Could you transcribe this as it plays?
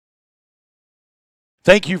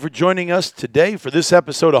Thank you for joining us today for this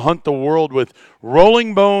episode of Hunt the World with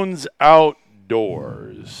Rolling Bones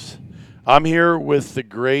Outdoors. I'm here with the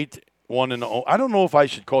great one and only. I don't know if I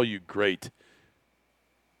should call you great.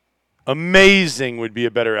 Amazing would be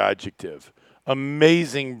a better adjective.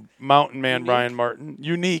 Amazing mountain man, Brian Martin.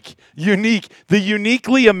 Unique. The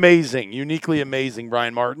uniquely amazing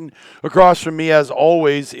Brian Martin. Across from me, as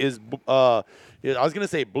always, is I was going to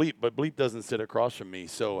say Bleep, but Bleep doesn't sit across from me.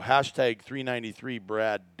 So hashtag 393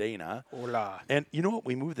 Brad Dana. Hola. And you know what?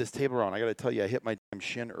 We moved this table around. I got to tell you, I hit my damn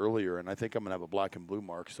shin earlier, and I think I'm going to have a black and blue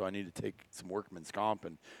mark. So I need to take some workman's comp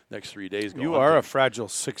and next 3 days. You are a fragile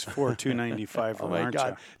 6'4", 295. Oh my aren't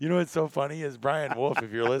God! You know what's so funny is Brian Wolf.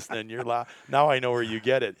 If you're listening, now I know where you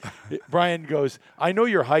get it. Brian goes, I know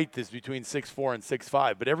your height is between 6'4" and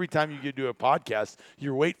 6'5", but every time you do a podcast,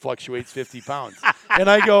 your weight fluctuates 50 pounds. And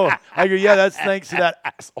I go, yeah, that's thanks to that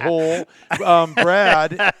asshole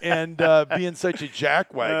Brad and being such a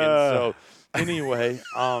jackwagon. So anyway,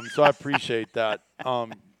 so I appreciate that.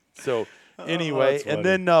 Anyway, and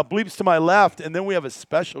then Bleep's to my left, and then we have a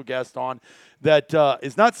special guest on that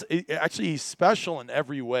is not actually he's special in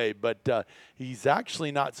every way, but he's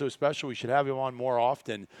actually not so special. We should have him on more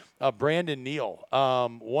often. Brandon Neal,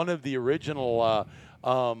 one of the original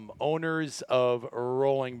owners of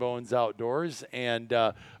Rolling Bones Outdoors, and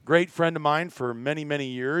great friend of mine for many, many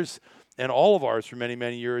years, and all of ours for many,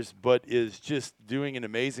 many years, but is just doing an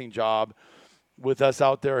amazing job with us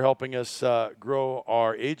out there, helping us grow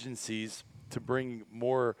our agencies to bring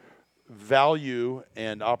more value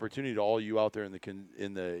and opportunity to all you out there in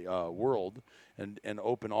the world, and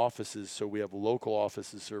open offices. So we have local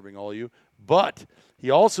offices serving all you. But he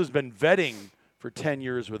also has been vetting for 10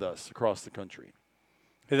 years with us across the country.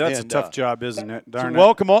 Hey, that's a tough job, isn't it? Darn so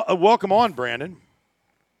it. welcome on, Brandon.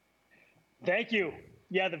 Thank you.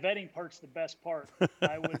 Yeah, the vetting part's the best part.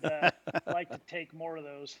 I would like to take more of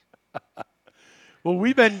those. Well,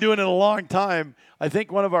 we've been doing it a long time. I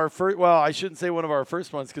think one of our first, well, I shouldn't say one of our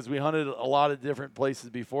first ones because we hunted a lot of different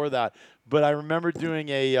places before that. But I remember doing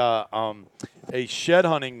a shed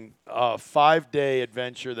hunting 5-day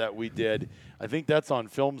adventure that we did. I think that's on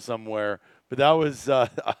film somewhere. But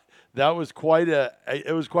that was quite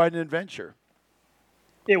an adventure.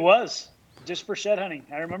 It was just for shed hunting.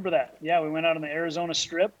 I remember that. Yeah, we went out on the Arizona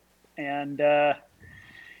Strip, and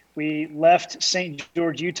we left St.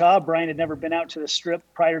 George, Utah. Brian had never been out to the Strip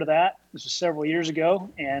prior to that. This was several years ago.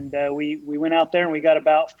 And we went out there, and we got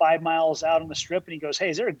about 5 miles out on the Strip. And he goes, hey,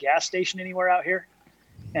 is there a gas station anywhere out here?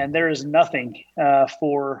 And there is nothing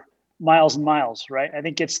for miles and miles, right? I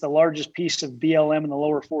think it's the largest piece of BLM in the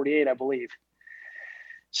lower 48, I believe.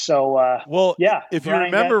 So, yeah. If you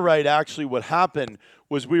remember right, actually what happened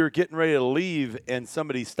was we were getting ready to leave, and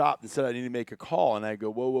somebody stopped and said, I need to make a call. And I go,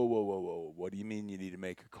 whoa. What do you mean you need to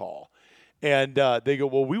make a call? And they go,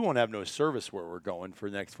 well, we won't have no service where we're going for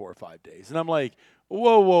the next 4 or 5 days. And I'm like,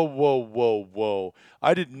 whoa.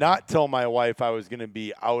 I did not tell my wife I was going to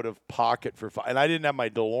be out of pocket and I didn't have my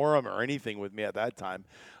DeLorme or anything with me at that time.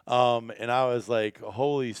 And I was like,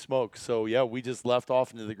 holy smoke. So, yeah, we just left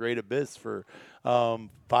off into the great abyss for 5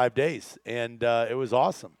 days, and it was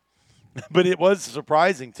awesome. But it was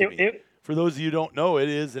surprising to me. For those of you who don't know, it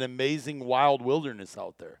is an amazing wild wilderness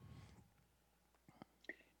out there.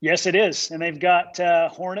 Yes, it is. And they've got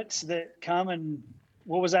hornets that come, and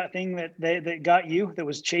what was that thing that got you that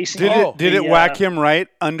was chasing you? Did it whack him right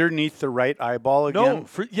underneath the right eyeball again?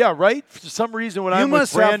 No, right? For some reason, when I'm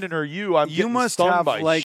with Brandon or you, I'm getting stung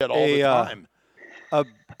by shit all the time.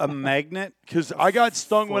 A magnet? Because I got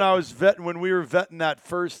stung when we were vetting that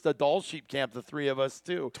first Doll Sheep camp, the three of us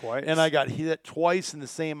too. Twice. And I got hit twice in the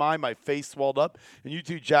same eye. My face swelled up. And you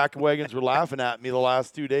two jackwagons were laughing at me the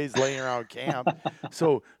last 2 days laying around camp.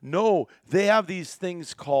 So, no, they have these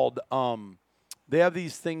things called, what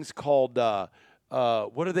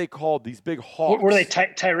are they called? These big hawks. Were they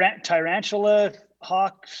tarantula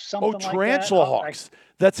hawks? Something like that? Tarantula hawks.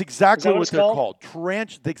 That's exactly what they're called.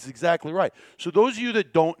 That's exactly right. So those of you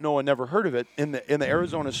that don't know and never heard of it, in the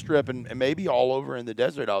Arizona Strip and maybe all over in the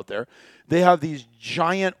desert out there, they have these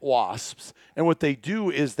giant wasps. And what they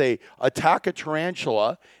do is they attack a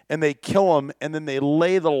tarantula and they kill them, and then they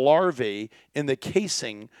lay the larvae in the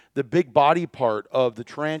casing, the big body part of the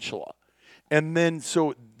tarantula. And then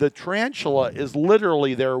so the tarantula is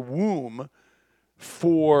literally their womb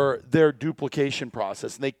for their duplication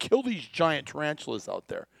process. And they kill these giant tarantulas out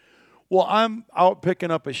there. Well, I'm out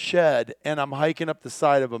picking up a shed, and I'm hiking up the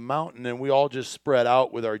side of a mountain, and we all just spread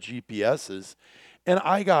out with our GPSs. And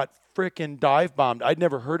I got frickin' dive bombed. I'd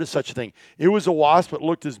never heard of such a thing. It was a wasp that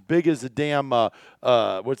looked as big as a damn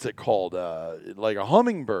what's it called? Like a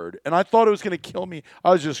hummingbird. And I thought it was gonna kill me.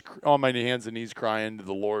 I was just on my hands and knees crying to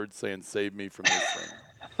the Lord, saying, "Save me from this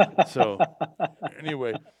thing." So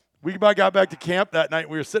anyway, we got back to camp that night.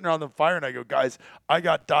 We were sitting around the fire, and I go, "Guys, I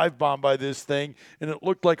got dive bombed by this thing, and it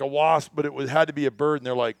looked like a wasp, but had to be a bird." And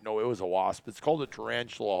they're like, "No, it was a wasp. It's called a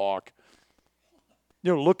tarantula hawk."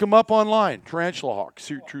 Look them up online. Tarantula hawk,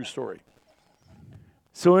 true story.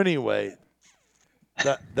 So anyway,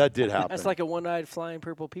 that did happen. That's like a one-eyed flying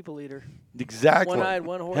purple people eater. Exactly. One-eyed,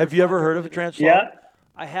 one-horned. Have you ever heard of a tarantula hawk? Yeah.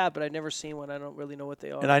 I have, but I've never seen one. I don't really know what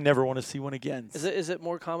they are. And I never want to see one again. Is it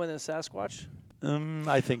more common than Sasquatch?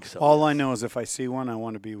 I think so. All I know is if I see one, I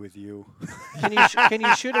want to be with you. Can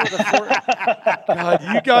you shoot it with a God,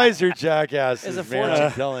 you guys are jackasses, Is a man. 410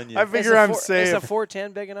 I'm telling you. I figure I'm Is safe. a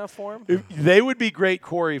 410 big enough for him? They would be great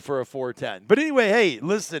Corey for a 410. But anyway, hey,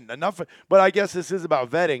 listen, enough. But I guess this is about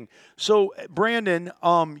vetting. So, Brandon,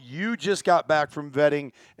 you just got back from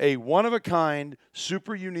vetting a one-of-a-kind,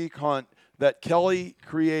 super unique hunt that Kelly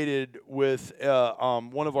created with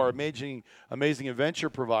one of our amazing adventure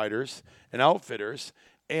providers and outfitters.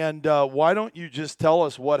 And why don't you just tell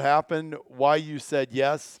us what happened, why you said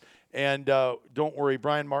yes, and don't worry,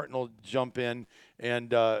 Brian Martin will jump in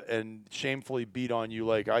and shamefully beat on you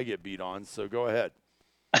like I get beat on. So go ahead.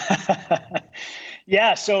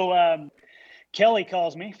 Yeah. So Kelly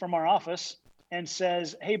calls me from our office and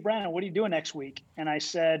says, "Hey, Brandon, what are you doing next week?" And I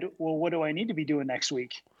said, "Well, what do I need to be doing next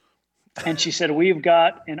week?" And she said, "We've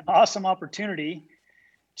got an awesome opportunity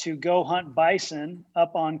to go hunt bison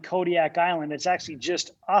up on Kodiak Island." It's actually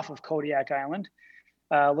just off of Kodiak Island,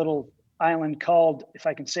 a little island called, if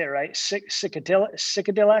I can say it right, Sikadilak.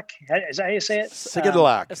 Is that how you say it?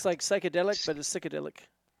 Sikadilak. It's like psychedelic, but it's psychedelic.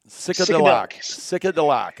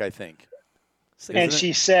 Sikadilak, I think. And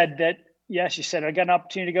she said that, she said, "I got an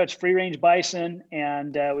opportunity to go. It's free range bison,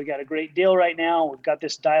 and we got a great deal right now. We've got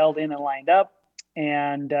this dialed in and lined up.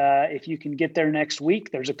 And if you can get there next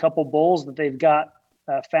week, there's a couple bulls that they've got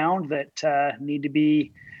found that need to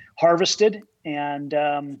be harvested. And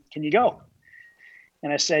can you go?"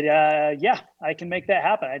 And I said, "Yeah, I can make that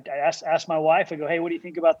happen." I asked my wife, I go, "Hey, what do you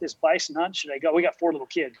think about this bison hunt? Should I go?" We got 4 little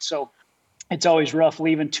kids, so it's always rough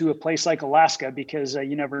leaving to a place like Alaska because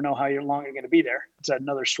you never know how long you're going to be there. It's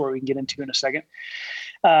another story we can get into in a second.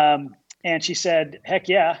 And she said, "Heck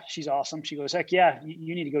yeah." She's awesome. She goes, "Heck yeah,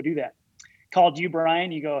 you need to go do that." Called you,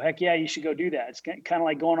 Brian. You go, "Heck yeah, you should go do that." It's kind of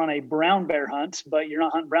like going on a brown bear hunt, but you're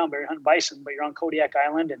not hunting brown bear, you're hunting bison, but you're on Kodiak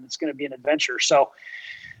Island, and it's going to be an adventure. So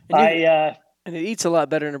And it eats a lot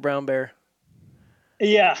better than a brown bear.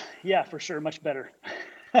 Yeah, for sure. Much better.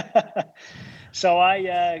 So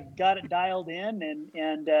I got it dialed in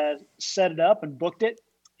and set it up and booked it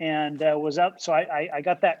and was up. So I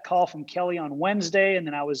got that call from Kelly on Wednesday, and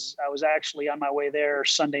then I was actually on my way there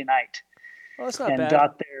Sunday night. Well, that's not and bad.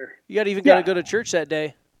 Got there. You got to go to church that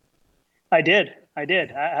day. I did. I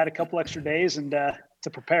had a couple extra days and to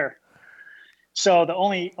prepare. So the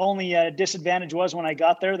only disadvantage was when I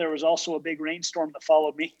got there was also a big rainstorm that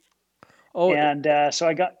followed me. Oh, and so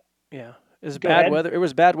I got. Yeah, it was Go bad ahead. weather. It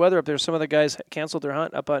was bad weather up there. Some of the guys canceled their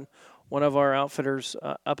hunt up on one of our outfitters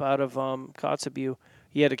up out of Kotzebue.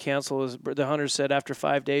 He had to cancel. The hunters said after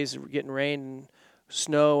 5 days of getting rain and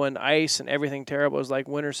snow and ice and everything terrible, it was like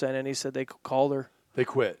winter set. And he said they called her. They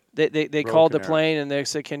quit. They called the plane and they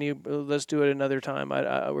said, let's do it another time.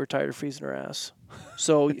 We're tired of freezing our ass.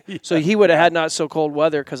 So so he would have had not so cold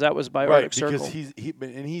weather because that was by Arctic Circle. Because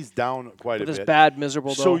he's down quite a bit. This bad,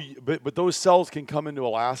 miserable. So, but those cells can come into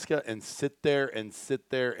Alaska and sit there and sit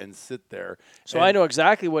there and sit there. So I know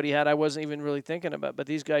exactly what he had. I wasn't even really thinking about, but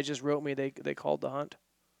these guys just wrote me. They called the hunt.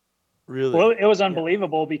 Really? Well, it was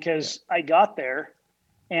unbelievable because I got there.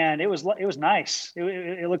 And it was nice.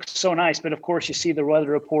 It looked so nice. But, of course, you see the weather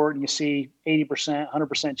report and you see 80%,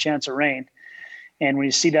 100% chance of rain. And when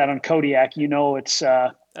you see that on Kodiak, you know it's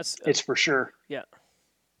for sure. Yeah.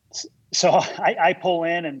 So I pull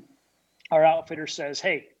in and our outfitter says,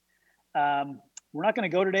 "Hey, we're not going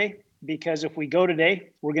to go today because if we go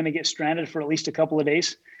today, we're going to get stranded for at least a couple of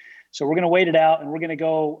days. So we're going to wait it out and we're going to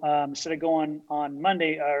go instead of going on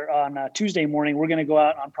Monday or on Tuesday morning, we're going to go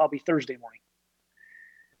out on probably Thursday morning."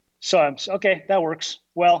 So I'm okay, that works.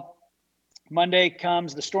 Well, Monday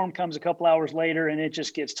comes, the storm comes a couple hours later, and it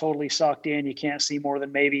just gets totally socked in. You can't see more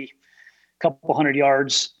than maybe a couple hundred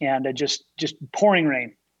yards, and just pouring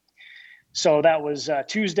rain. So that was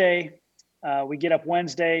Tuesday. We get up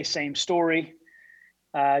Wednesday, same story.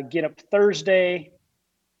 Get up Thursday,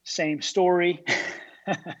 same story.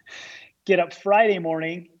 Get up Friday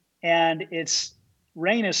morning, and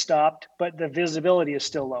rain has stopped, but the visibility is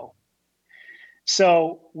still low.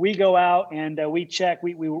 So we go out and we check.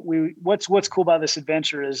 We what's cool about this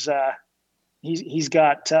adventure is he's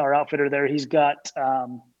got our outfitter there. He's got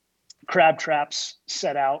crab traps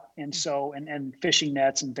set out, and fishing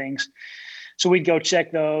nets and things. So we'd go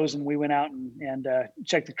check those, and we went out and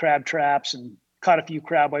checked the crab traps and caught a few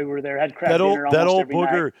crab while we were there. Had crab dinner almost every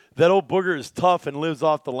night. That old booger is tough and lives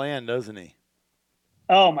off the land, doesn't he?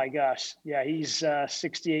 Oh my gosh. Yeah. He's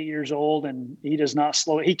 68 years old and he does not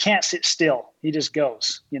slow. He can't sit still. He just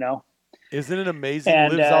goes, Isn't it amazing? He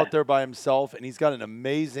lives out there by himself and he's got an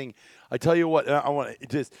amazing, I tell you what, I want to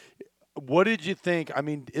just, what did you think? I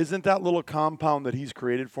mean, isn't that little compound that he's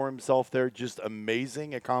created for himself there just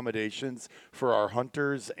amazing accommodations for our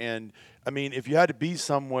hunters? And I mean, if you had to be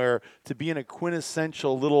somewhere to be in a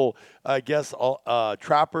quintessential little, I guess,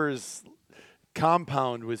 trapper's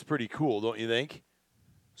compound was pretty cool, don't you think?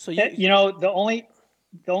 So the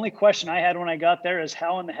only question I had when I got there is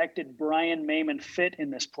how in the heck did Brian Mayman fit in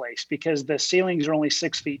this place? Because the ceilings are only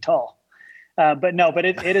 6 feet tall. But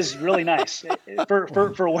it is really nice for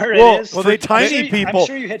where it is. Well, they're tiny people. I'm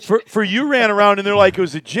sure you had for you ran around and they're like it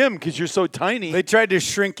was a gym because you're so tiny. They tried to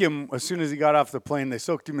shrink him as soon as he got off the plane. They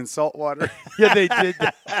soaked him in salt water. Yeah, they did.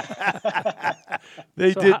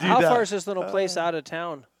 They did do that. How far is this little place out of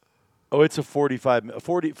town? Oh, it's a 40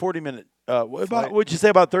 minute. Would you say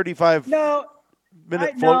about 35 minute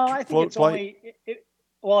float? I think it's only.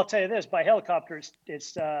 Well, I'll tell you this: by helicopter,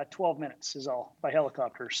 it's 12 minutes is all by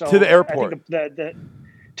helicopter. So to the airport. I think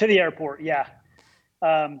to the airport, yeah.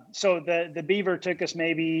 So the Beaver took us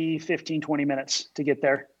maybe 15, 20 minutes to get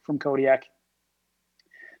there from Kodiak.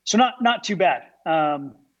 So not too bad.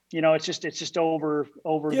 It's just over.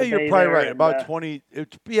 Yeah, you're probably right. About 20. A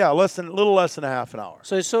little less than a half an hour.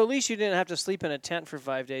 So at least you didn't have to sleep in a tent for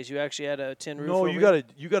 5 days. You actually had a tin roof. No, you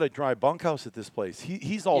got a dry bunkhouse at this place.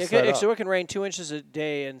 He's all set up. So it can rain 2 inches a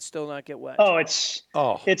day and still not get wet. Oh,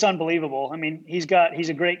 it's unbelievable. I mean, he's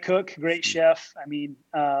a great cook, great chef. I mean,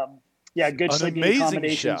 good sleeping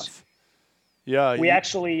accommodations. Chef. Yeah, we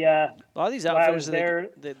actually a lot of these outfitters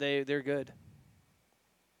they're good.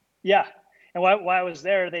 Yeah. And while I was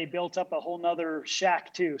there, they built up a whole nother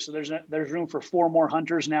shack too. So there's room for 4 more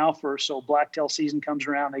hunters now. So blacktail season comes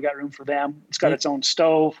around, they got room for them. It's got its own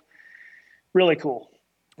stove. Really cool.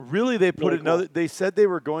 Really, they put another. Cool. They said they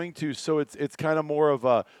were going to. So it's kind of more of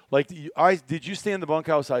a like. Did you stay in the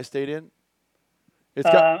bunkhouse I stayed in? It's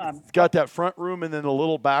got that front room and then a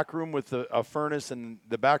little back room with a furnace, and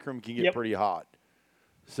the back room can get pretty hot.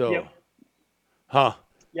 So,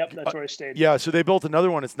 Yep, that's where I stayed. Yeah, so they built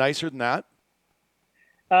another one. It's nicer than that.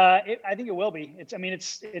 I think it will be. It's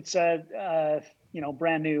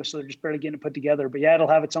brand new, so they're just barely getting it put together. But yeah, it'll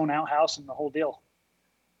have its own outhouse and the whole deal.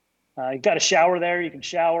 You got a shower there. You can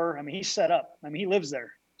shower. I mean, he's set up. I mean, he lives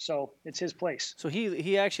there, so it's his place. So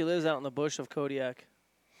he actually lives out in the bush of Kodiak.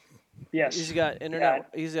 Yes. He's got internet.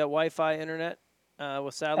 Yeah. He's got Wi-Fi internet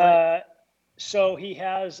with satellite. So he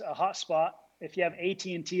has a hotspot. If you have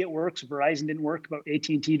AT&T, it works. Verizon didn't work, but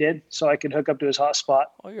AT&T did, so I could hook up to his hotspot.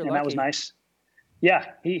 Oh, you're and lucky. That was nice. Yeah,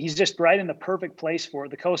 he's just right in the perfect place for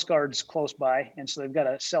it. The Coast Guard's close by, and so they've got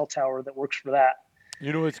a cell tower that works for that.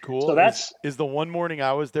 You know what's cool? So is the one morning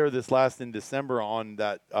I was there this last in December on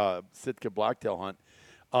that Sitka blacktail hunt.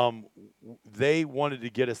 They wanted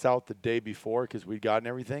to get us out the day before because we'd gotten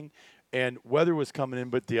everything, and weather was coming in.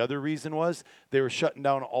 But the other reason was they were shutting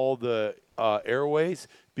down all the airways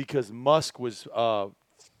because Musk was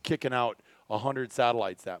kicking out 100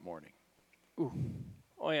 satellites that morning. Ooh.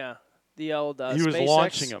 Oh yeah. The old he was SpaceX,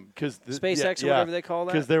 launching them because SpaceX or whatever they call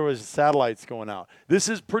that. Because there was satellites going out. This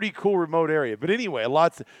is pretty cool remote area. But anyway,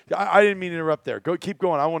 I didn't mean to interrupt there. Keep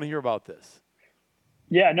going. I want to hear about this.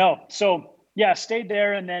 Yeah, no. So stayed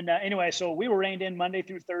there, and then anyway, so we were reined in Monday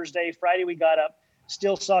through Thursday. Friday we got up,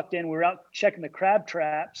 still sucked in. We were out checking the crab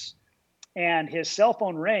traps, and his cell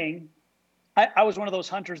phone rang. I was one of those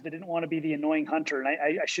hunters that didn't want to be the annoying hunter, and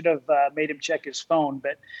I should have made him check his phone,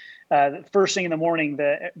 but. The first thing in the morning,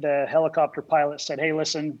 the helicopter pilot said, "Hey,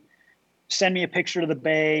 listen, send me a picture of the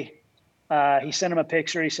bay." He sent him a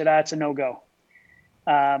picture. He said, "It's a no-go."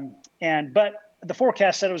 But the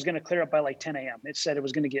forecast said it was going to clear up by like 10 a.m. It said it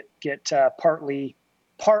was going to get partly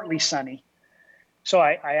sunny. So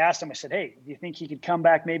I asked him. I said, "Hey, do you think he could come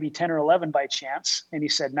back maybe 10 or 11 by chance?" And he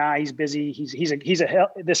said, "Nah, he's busy.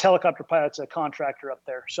 This helicopter pilot's a contractor up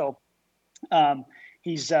there." So.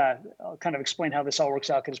 I'll kind of explain how this all works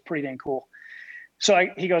out because it's pretty dang cool. So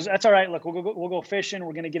he goes, "That's all right. Look, we'll go fishing.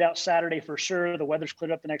 We're going to get out Saturday for sure. The weather's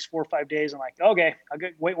cleared up the next 4 or 5 days." I'm like, "Okay, I'll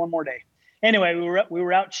wait one more day." Anyway, we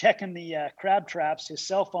were out checking the crab traps. His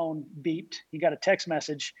cell phone beeped. He got a text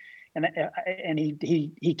message, and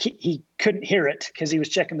he couldn't hear it because he was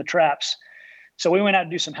checking the traps. So we went out to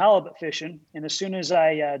do some halibut fishing. And as soon as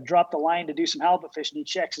I dropped the line to do some halibut fishing, he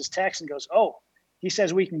checks his text and goes, "Oh, he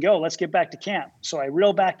says we can go. Let's get back to camp." So I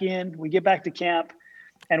reel back in. We get back to camp,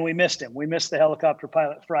 and we missed him. We missed the helicopter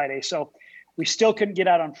pilot Friday. So we still couldn't get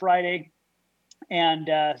out on Friday. And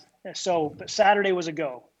but Saturday was a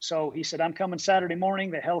go. So he said, "I'm coming Saturday morning."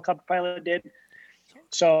 The helicopter pilot did.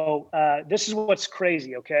 So this is what's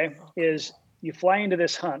crazy, okay, is you fly into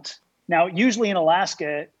this hunt. Now, usually in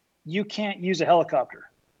Alaska, you can't use a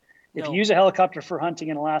helicopter. If you use a helicopter for hunting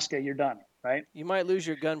in Alaska, you're done, right? You might lose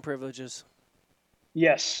your gun privileges.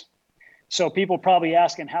 Yes. So people probably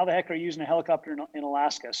asking, how the heck are you using a helicopter in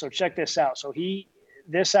Alaska? So check this out. So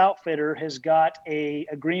this outfitter has got a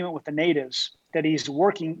agreement with the natives that he's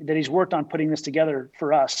worked on putting this together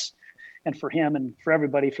for us and for him and for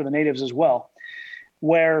everybody, for the natives as well,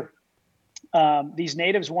 where these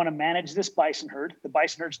natives want to manage this bison herd. The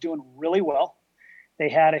bison herd's doing really well. They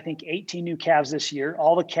had, I think, 18 new calves this year.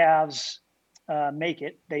 All the calves make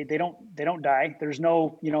it. They don't die. There's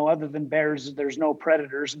no, other than bears, there's no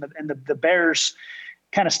predators, and the bears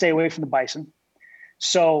kind of stay away from the bison.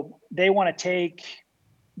 So they want to take,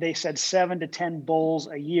 they said 7 to 10 bulls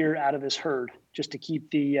a year out of this herd just to keep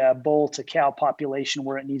the bull to cow population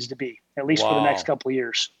where it needs to be, at least for the next couple of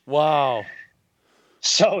years. Wow.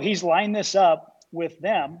 So he's lined this up with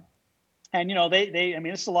them. And, I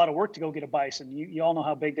mean, it's a lot of work to go get a bison. You all know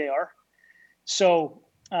how big they are. So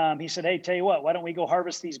he said, "Hey, tell you what, why don't we go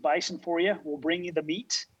harvest these bison for you? We'll bring you the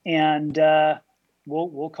meat and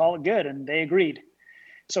we'll call it good." And they agreed.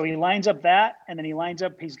 So he lines up that, and then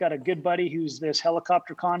he's got a good buddy who's this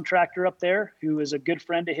helicopter contractor up there who is a good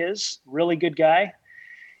friend of his, really good guy.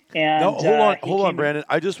 And no, hold on, Brandon.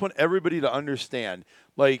 I just want everybody to understand,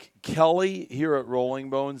 like Kelly here at Rolling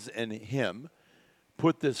Bones and him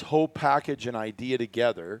put this whole package and idea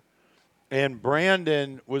together. And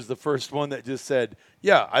Brandon was the first one that just said,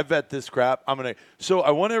 "Yeah, I vet this crap. I'm going to." So I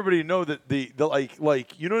want everybody to know that the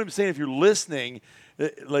like, you know what I'm saying? If you're listening,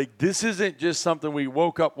 like this isn't just something we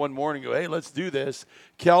woke up one morning and go, "Hey, let's do this."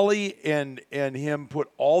 Kelly and him put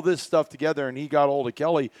all this stuff together, and he got hold of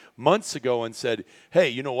Kelly months ago and said, "Hey,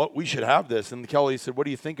 you know what? We should have this." And Kelly said, "What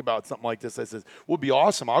do you think about something like this?" I said, "Well, it'd be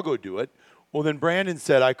awesome. I'll go do it." Well, then Brandon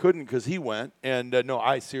said I couldn't because he went, and no,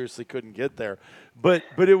 I seriously couldn't get there. But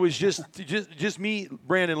it was just me,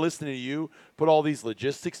 Brandon, listening to you put all these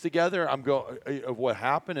logistics together. I'm going of what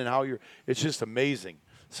happened and how it's just amazing.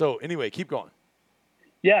 So anyway, keep going.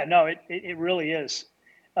 Yeah, no, it really is.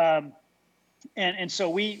 And so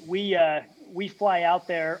we fly out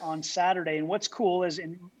there on Saturday, and what's cool is,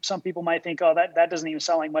 and some people might think, "Oh, that doesn't even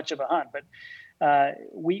sound like much of a hunt," but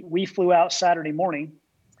we flew out Saturday morning.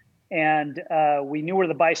 And we knew where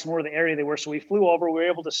the bison were, the area they were. So we flew over. We were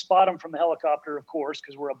able to spot them from the helicopter, of course,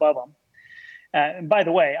 because we're above them. And by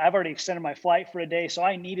the way, I've already extended my flight for a day, so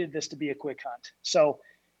I needed this to be a quick hunt. So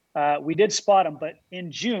we did spot them. But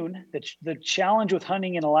in June, the challenge with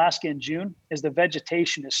hunting in Alaska in June is the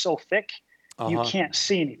vegetation is so thick, you can't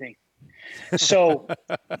see anything. So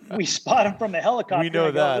we spot them from the helicopter. We know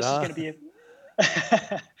that, this is going to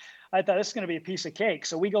be I thought this is going to be a piece of cake.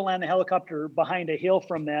 So we go land the helicopter behind a hill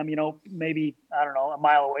from them, maybe, I don't know, a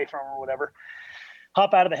mile away from them or whatever.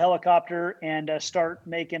 Hop out of the helicopter and start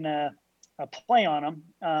making a play on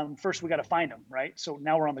them. First, we got to find them, right? So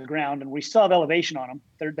now we're on the ground and we still have elevation on them.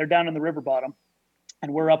 They're down in the river bottom,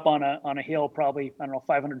 and we're up on a hill, probably, I don't know,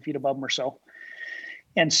 500 feet above them or so.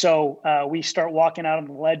 And so we start walking out on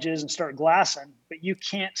the ledges and start glassing, but you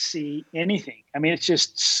can't see anything. I mean, it's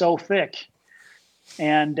just so thick.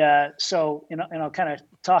 And so, and I'll kind of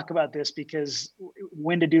talk about this because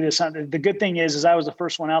when to do this hunt. The good thing is I was the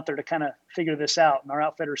first one out there to kind of figure this out. And our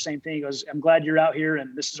outfitter, same thing. He goes, "I'm glad you're out here,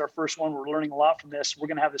 and this is our first one. We're learning a lot from this. We're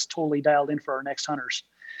going to have this totally dialed in for our next hunters."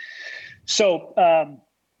 So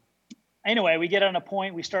anyway, we get on a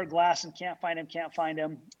point. We start glassing. Can't find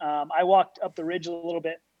him. I walked up the ridge a little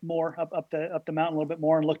bit more, up the mountain a little bit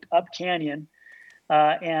more, and looked up canyon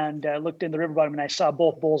and looked in the river bottom, and I saw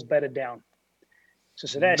both bulls bedded down. So I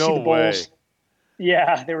said, "Hey, I see the bulls."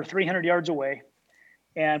 Yeah, they were 300 yards away,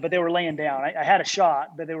 but they were laying down. I had a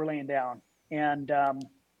shot, but they were laying down. And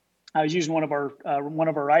I was using one of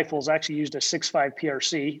our rifles. I actually used a 6.5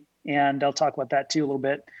 PRC, and I'll talk about that too a little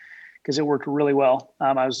bit because it worked really well.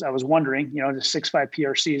 I was wondering, the 6.5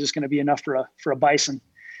 PRC, is this going to be enough for a bison?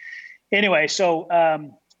 Anyway, so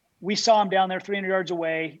we saw them down there 300 yards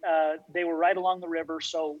away. They were right along the river,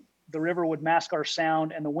 so the river would mask our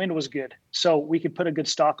sound, and the wind was good, so we could put a good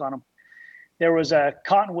stalk on them. There was a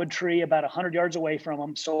cottonwood tree about 100 yards away from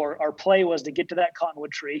them, so our play was to get to that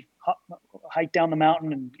cottonwood tree, hike down the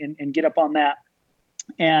mountain and get up on that,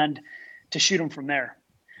 and to shoot them from there.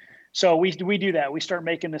 So we do that. We start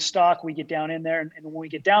making the stock. We get down in there, and when we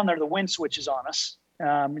get down there, the wind switches on us.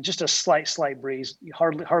 Just a slight breeze,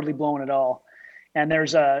 hardly blowing at all. And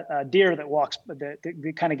there's a deer that walks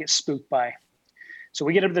that kind of gets spooked by. So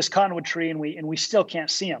we get up to this cottonwood tree, and we still can't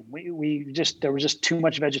see him. There was just too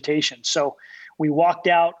much vegetation. So we walked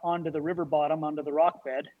out onto the river bottom, onto the rock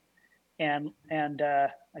bed, and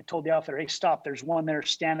I told the outfitter, "Hey, stop! There's one there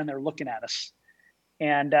standing there looking at us."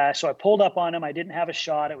 And so I pulled up on him. I didn't have a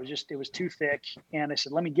shot. It was too thick. And I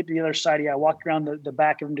said, "Let me get to the other side of you." I walked around the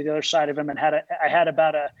back of him to the other side of him, and I had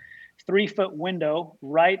about a 3-foot window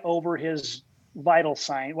right over his vital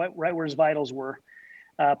sign, right where his vitals were.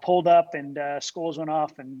 Pulled up, and skulls went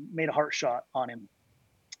off and made a heart shot on him.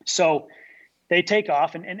 So they take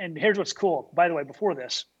off, and here's what's cool. By the way, before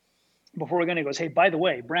we're going, he goes, "Hey, by the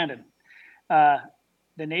way, Brandon, the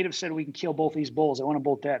native said we can kill both these bulls. I want them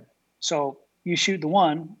both dead. So you shoot the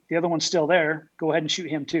one, the other one's still there. Go ahead and shoot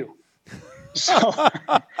him too." So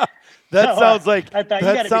sounds like I thought,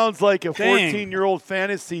 that sounds like a Dang. 14-year-old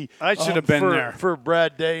fantasy. I should have been there. For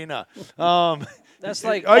Brad Dana. That's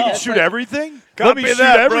like I can that's shoot like- everything. Let Copy me shoot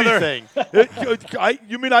that, brother. everything.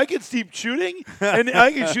 You mean I can keep shooting, and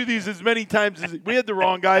I can shoot these as many times as we had the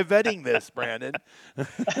wrong guy vetting this, Brandon.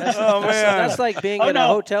 Oh man, That's like being Oh, in a no.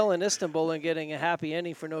 hotel in Istanbul and getting a happy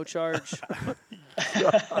ending for no charge.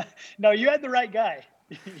 No, you had the right guy.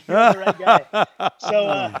 You had the right guy.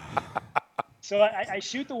 So I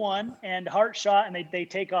shoot the one, and heart shot, and they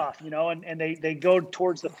take off, and they go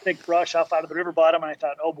towards the thick brush off out of the river bottom. And I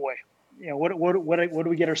thought, oh boy, what do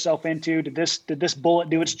we get ourselves into? Did this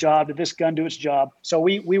bullet do its job? Did this gun do its job? So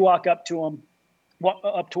we walk up to him,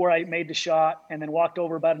 up to where I made the shot, and then walked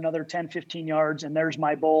over about another 10, 15 yards, and there's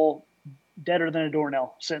my bull, deader than a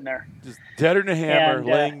doornail, sitting there. Just deader than a hammer, And,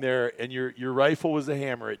 laying there, and your rifle was a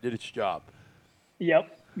hammer. It did its job.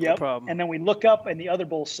 Yep. problem. And then we look up, and the other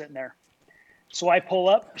bull's sitting there. So I pull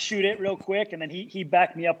up, shoot it real quick, and then he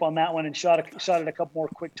backed me up on that one and shot it a couple more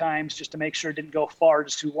quick times just to make sure it didn't go far,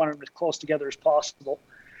 just we wanted them as close together as possible.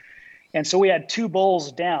 And so we had 2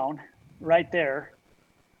 bulls down right there.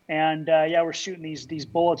 And we're shooting these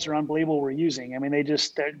bullets are unbelievable we're using. I mean,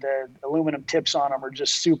 the aluminum tips on them are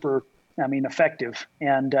just super, effective.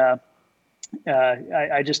 And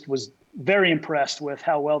I just was very impressed with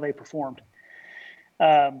how well they performed.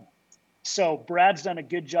 So Brad's done a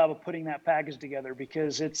good job of putting that package together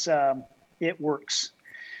because it works.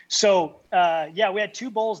 So we had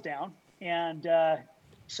 2 bulls down, and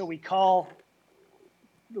so we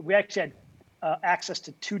actually had access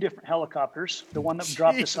to 2 different helicopters. The one that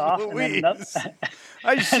dropped us off, and then another.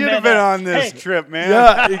 I should have been on this trip, man.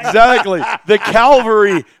 Yeah, exactly. The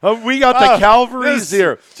cavalry. We got the cavalries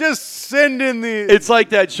here. Just send in the. It's like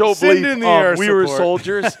that show, Send in the air We Were support.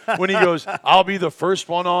 Soldiers, when he goes, "I'll be the first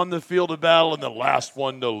one on the field of battle and the last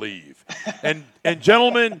one to leave." And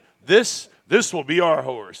gentlemen, this will be our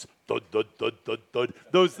horse. Thud, thud, thud, thud, thud.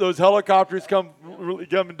 Those helicopters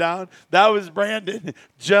coming down. That was Brandon.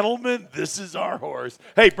 Gentlemen, this is our horse.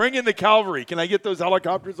 Hey, bring in the cavalry. Can I get those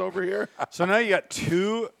helicopters over here? So now you got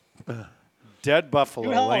 2 dead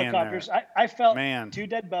buffalo 2 laying helicopters. there. I felt Man. 2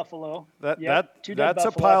 dead buffalo. That 2 dead that's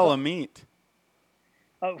a buffalo. pile of meat.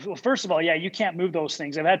 Well, first of all, you can't move those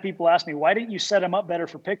things. I've had people ask me, why didn't you set them up better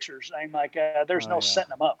for pictures? I'm like, there's no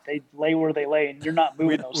setting them up. They lay where they lay, and you're not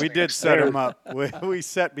moving those We things. did set them up. We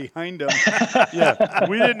sat behind them. Yeah,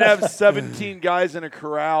 we didn't have 17 guys in a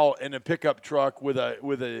corral in a pickup truck with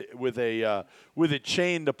a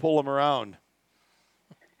chain to pull them around.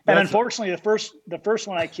 And unfortunately, the first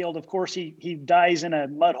one I killed, of course, he dies in a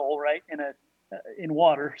mud hole, right, in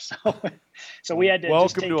water. So we had to just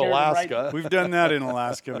Welcome take to care Alaska. of him. We've done that in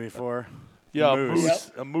Alaska before. Yeah, Moose.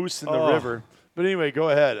 a moose in the Oh. river. But anyway,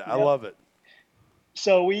 go ahead. I love it.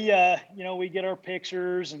 So we get our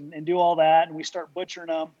pictures and do all that, and we start butchering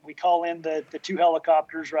them. We call in the 2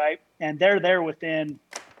 helicopters, right, and they're there within.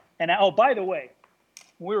 And oh, by the way,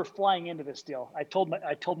 when we were flying into this deal, I told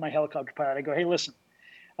my helicopter pilot, I go, "Hey, listen,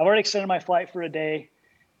 I've already extended my flight for a day.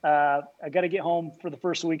 I got to get home for the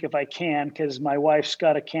first week if I can, because my wife's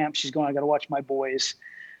got a camp. She's going. I got to watch my boys."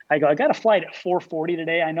 I go, "I got a flight at 4:40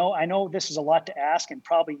 today. I know this is a lot to ask and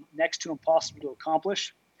probably next to impossible to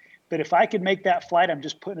accomplish, but if I could make that flight, I'm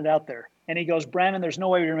just putting it out there." And he goes, "Brandon, there's no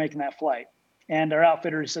way you're making that flight." And our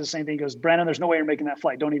outfitter says the same thing. He goes, "Brandon, there's no way you're making that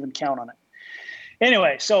flight. Don't even count on it."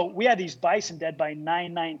 Anyway, so we had these bison dead by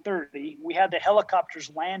 9:30. We had the helicopters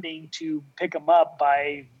landing to pick them up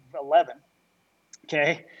by 11.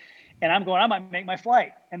 Okay. And I'm going, I might make my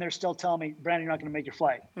flight. And they're still telling me, "Brandon, you're not going to make your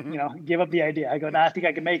flight. Give up the idea." I go, "Nah, I think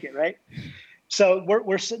I can make it." Right. So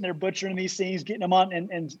we're sitting there butchering these things, getting them on.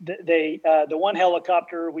 And the one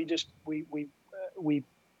helicopter, we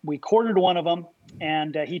we quartered one of them,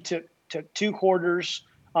 and he took 2 quarters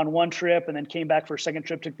on one trip, and then came back for a second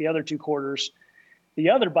trip, took the other 2 quarters. The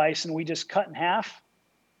other bison we just cut in half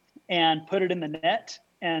and put it in the net,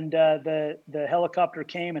 and the helicopter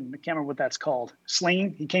came, and I can't remember what that's called.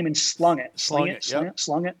 Slinging. He came and slung it. Slung it.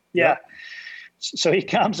 Yeah. Yep. So he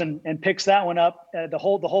comes and picks that one up. The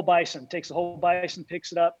whole bison, takes the whole bison,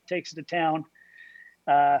 picks it up, takes it to town.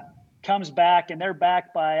 Comes back, and they're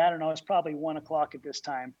back by, I don't know, it's probably 1 o'clock at this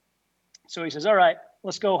time. So he says, "All right,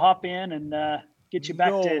 let's go hop in and get you back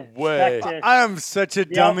to." I am such a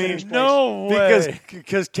dummy. No way.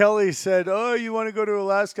 Because Kelly said, "Oh, you want to go to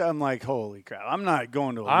Alaska?" I'm like, "Holy crap! I'm not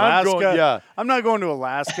going to Alaska. I'm not going to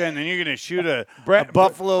Alaska." And then you're going to shoot a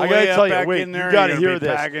buffalo. I got to tell you, in there. You got to hear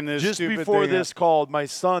this. Just before thing this called, my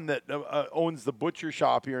son that owns the butcher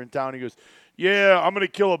shop here in town, he goes, "Yeah, I'm going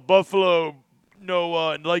to kill a buffalo,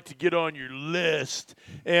 Noah, and like to get on your list,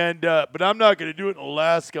 and but I'm not going to do it in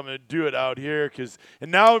Alaska. I'm going to do it out here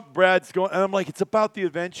and now Brad's going, and I'm like, it's about the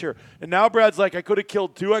adventure. And now Brad's like, I could have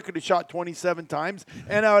killed 2, I could have shot 27 times,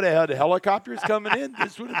 and I would have had helicopters coming in.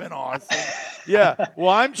 This would have been awesome. Yeah. Well,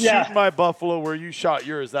 I'm shooting my buffalo where you shot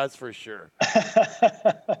yours. That's for sure.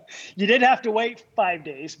 You did have to wait 5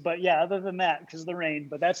 days, but yeah, other than that, because of the rain.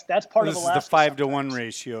 But that's part of Alaska. This is the 5-to-1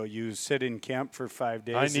 ratio. You sit in camp for 5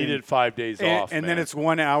 days. I needed 5 days off. And then it's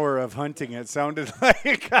 1 hour of hunting. It sounded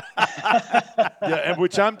like. Yeah,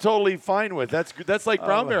 which I'm totally fine with. That's like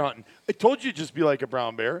brown bear hunting. I told you just be like a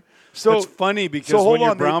brown bear. So it's funny because when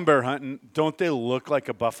you're brown bear hunting, don't they look like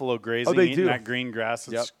a buffalo grazing, eating that green grass?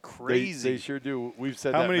 It's crazy. They sure do. We've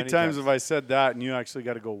said How that many times have I said that, and you actually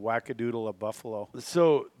got to go whack-a-doodle a buffalo?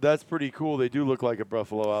 So that's pretty cool. They do look like a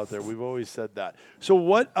buffalo out there. We've always said that. So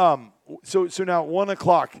what? So now 1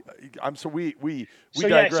 o'clock. We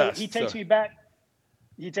digress. So he takes me back.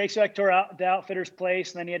 He takes me back to the outfitter's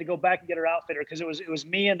place, and then he had to go back and get our outfitter because it was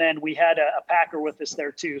me, and then we had a packer with us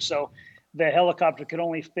there too. So the helicopter could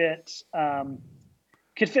only fit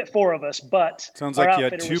 4 of us, but sounds like you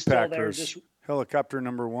had 2 packers. Helicopter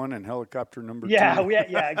number 1 and helicopter number 2.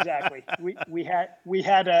 Yeah, exactly.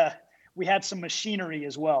 we had some machinery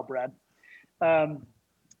as well, Brad.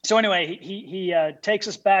 So anyway, he takes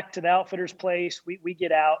us back to the outfitter's place. We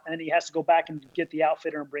get out, and then he has to go back and get the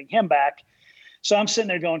outfitter and bring him back. So I'm sitting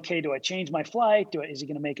there going, okay, do I change my flight? Is he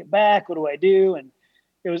going to make it back? What do I do? And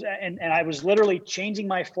it was, and I was literally changing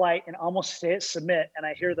my flight and almost hit submit, and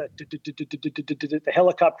I hear the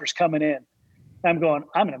helicopters coming in. I'm going,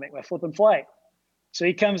 I'm going to make my flipping flight. So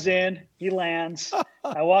he comes in, he lands.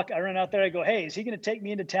 I run out there. I go, hey, is he going to take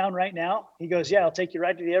me into town right now? He goes, yeah, I'll take you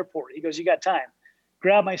right to the airport. He goes, you got time.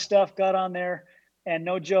 Grabbed my stuff, got on there, and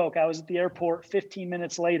no joke, I was at the airport 15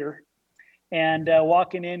 minutes later. And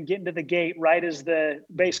walking in, getting to the gate right as the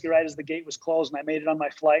gate was closed, and I made it on my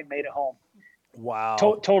flight and made it home. Wow.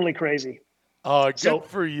 Totally crazy. Good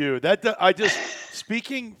for you.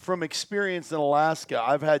 Speaking from experience in Alaska,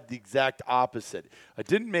 I've had the exact opposite. I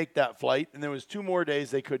didn't make that flight, and there was 2 more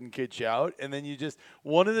days they couldn't get you out. And then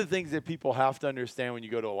one of the things that people have to understand when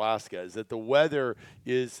you go to Alaska is that the weather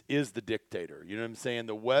is the dictator. You know what I'm saying?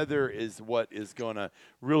 The weather is what is going to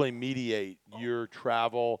really mediate your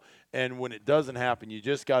travel. And when it doesn't happen, you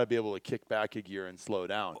just got to be able to kick back a gear and slow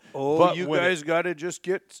down. Oh, but you guys got to just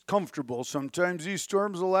get comfortable. Sometimes these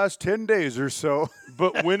storms will last 10 days or so.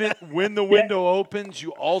 But when the window opens,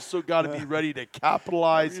 you also got to be ready to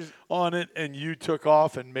capitalize on it, and you took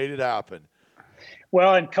off and made it happen.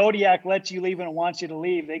 Well, and Kodiak lets you leave when it wants you to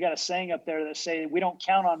leave. They got a saying up there that say, we don't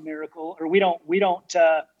count on miracle, or we don't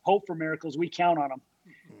hope for miracles, we count on them.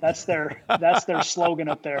 That's their slogan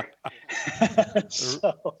up there.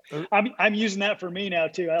 So I'm using that for me now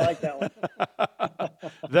too. I like that one.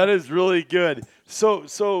 That is really good.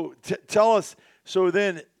 So tell us. So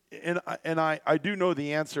then, and I do know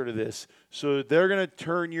the answer to this. So they're gonna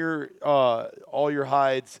turn your all your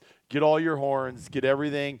hides, get all your horns, get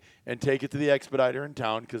everything, and take it to the expediter in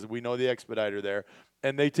town because we know the expediter there,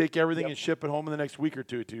 and they take everything and ship it home in the next week or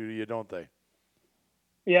two to you, don't they?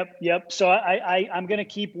 Yep. So I'm going to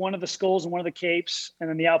keep one of the skulls and one of the capes, and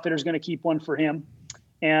then the outfitter's going to keep one for him.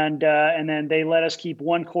 And then they let us keep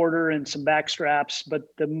 1 quarter and some back straps,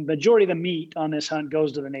 but the majority of the meat on this hunt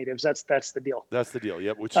goes to the natives. That's the deal. That's the deal.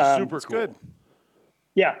 Yep. Which is super cool. Good.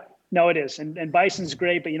 Yeah, no, it is. And bison's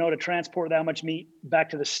great, but to transport that much meat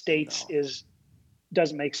back to the States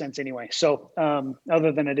doesn't make sense anyway. So,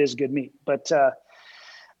 other than it is good meat, but,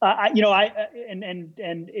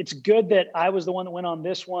 it's good that I was the one that went on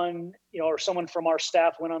this one, or someone from our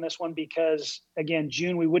staff went on this one because, again,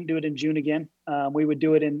 June, we wouldn't do it in June again. We would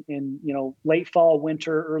do it in late fall,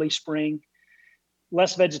 winter, early spring,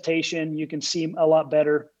 less vegetation. You can see a lot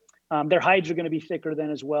better. Their hides are going to be thicker then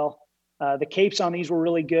as well. The capes on these were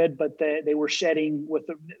really good, but they were shedding with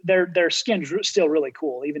their skin's still really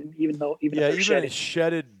cool, even if they're shedding. A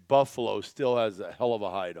shedded buffalo still has a hell of a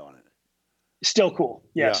hide on it. Still cool.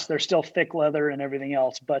 Yes, they're still thick leather and everything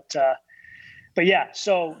else, but yeah.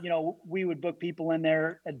 So we would book people in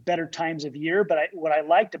there at better times of year. But what I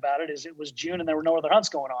liked about it is it was June and there were no other hunts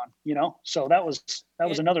going on. So that was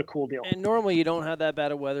another cool deal. And normally you don't have that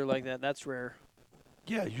bad of weather like that. That's rare.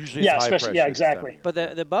 Yeah, usually it's high pressure. Yeah, exactly. But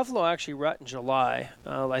the buffalo actually rut in July.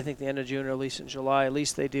 I think the end of June or at least in July. At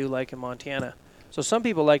least they do, like in Montana. So some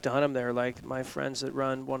people like to hunt them there. Like my friends that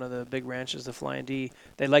run one of the big ranches, the Flying D,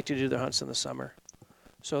 they like to do their hunts in the summer.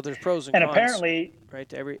 So there's pros and cons. And apparently, right,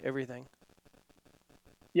 to everything.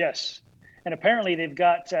 Yes, and apparently they've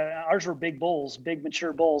got ours were big bulls, big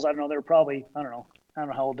mature bulls. I don't know. They were probably I don't know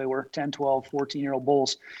how old they were, 10, 12, 14-year-old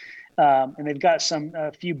bulls. And they've got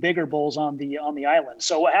a few bigger bulls on the island.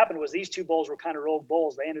 So what happened was these two bulls were kind of rogue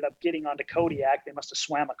bulls. They ended up getting onto Kodiak. They must have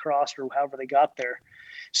swam across or however they got there.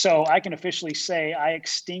 So I can officially say I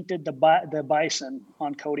extincted the bison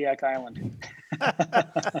on Kodiak Island.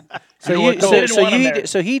 So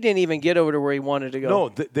he didn't even get over to where he wanted to go. No,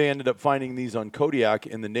 they ended up finding these on Kodiak,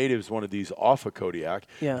 and the natives wanted these off of Kodiak.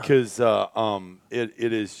 Yeah. Because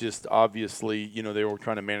it is just obviously, they were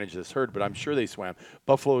trying to manage this herd, but I'm sure they swam.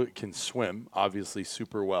 Buffalo can swim, obviously,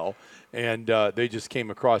 super well, and they just came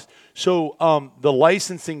across. So the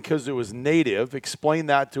licensing, because it was native, explain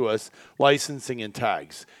that to us, licensing and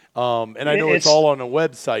tags. And I know it's all on a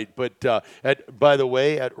website, but by the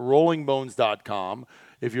way, at rollingbones.com,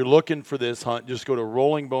 if you're looking for this hunt, just go to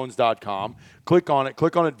rollingbones.com, click on it,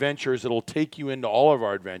 click on adventures. It'll take you into all of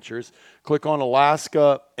our adventures. Click on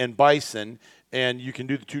Alaska and bison, and you can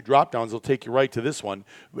do the 2 drop downs. It'll take you right to this one,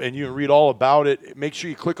 and you can read all about it. Make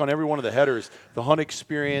sure you click on every one of the headers: the hunt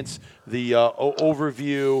experience, the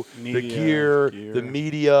overview, the gear, the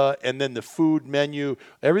media, and then the food menu.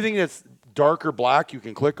 Everything that's darker black you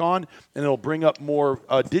can click on, and it'll bring up more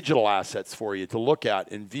digital assets for you to look at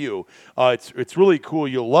and view. It's really cool.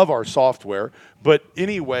 You'll love our software. But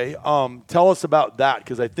anyway, tell us about that,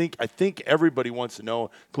 because I think everybody wants to know,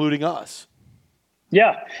 including us.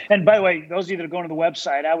 Yeah. And by the way, those of you that are going to the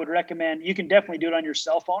website, I would recommend, you can definitely do it on your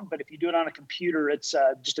cell phone, but if you do it on a computer, it's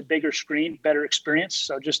just a bigger screen, better experience.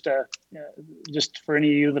 So just for any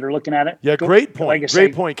of you that are looking at it. Yeah, great point.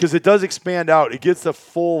 Great point, because it does expand out. It gets the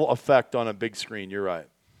full effect on a big screen. You're right.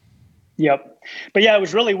 Yep. But yeah, it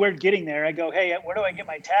was really weird getting there. I go, hey, where do I get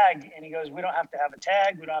my tag? And he goes, we don't have to have a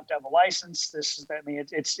tag. We don't have to have a license.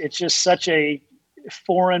 It's just such a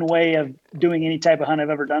foreign way of doing any type of hunt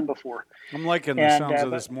I've ever done before. I'm liking the sounds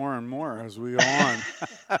of this more and more as we go on.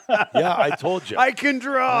 Yeah, I told you. I can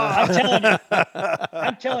draw.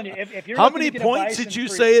 I'm telling you. If you're how many points did you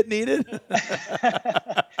say it needed?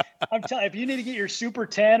 I'm telling you, if you need to get your Super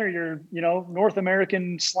 10 or your North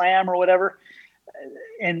American Slam or whatever,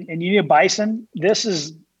 and you need a bison, this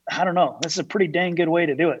is a pretty dang good way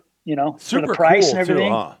to do it. Super for the price cool and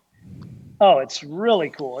everything. Too, huh? Oh, it's really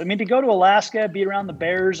cool. I mean, to go to Alaska, be around the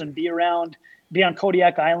bears, and be on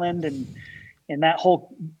Kodiak Island and that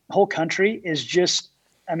whole country is just,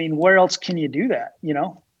 I mean, where else can you do that?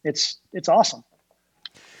 It's awesome.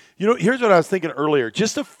 Here's what I was thinking earlier.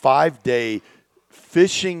 Just a 5-day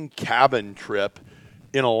fishing cabin trip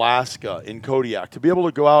in Alaska, in Kodiak, to be able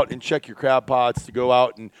to go out and check your crab pots, to go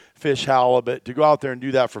out and fish halibut, to go out there and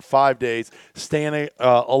do that for 5 days, stay in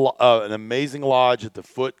an amazing lodge at the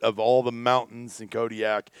foot of all the mountains in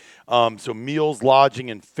Kodiak. So meals,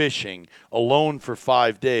 lodging, and fishing alone for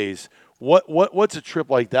 5 days. What's a trip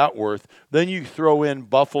like that worth? Then you throw in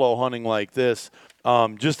buffalo hunting like this.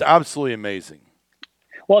 Just absolutely amazing.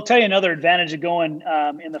 Well, I'll tell you another advantage of going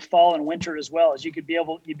in the fall and winter as well is you'd be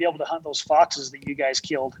able to hunt those foxes that you guys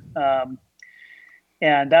killed,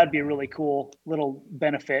 and that'd be a really cool little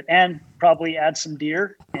benefit, and probably add some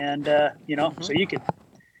deer, and so you could,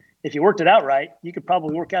 if you worked it out right, you could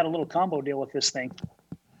probably work out a little combo deal with this thing.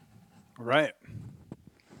 Right.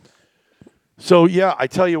 So, yeah, I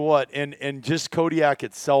tell you what, and just Kodiak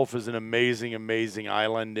itself is an amazing, amazing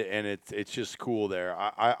island, and it's just cool there.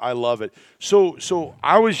 I love it. So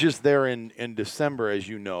I was just there in December, as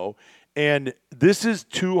you know, and this is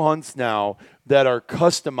 2 hunts now that are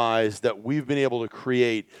customized that we've been able to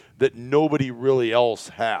create that nobody really else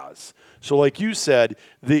has. So like you said,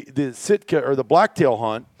 the Sitka or the blacktail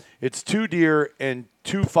hunt, it's 2 deer and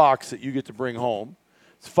 2 fox that you get to bring home.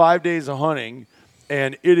 It's 5 days of hunting.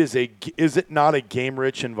 And is it not a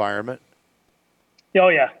game-rich environment? Oh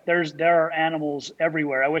yeah, there are animals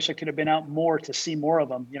everywhere. I wish I could have been out more to see more of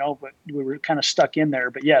them, but we were kind of stuck in there.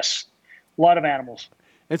 But yes, a lot of animals.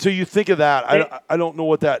 And so you think of that. I don't know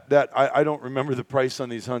what I don't remember the price on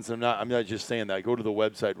these hunts. I'm not just saying that. Go to the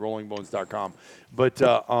website rollingbones.com. But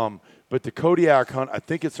the Kodiak hunt, I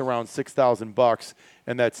think it's around $6,000,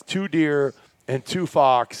 and that's 2 deer and 2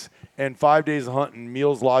 fox and 5 days of hunting,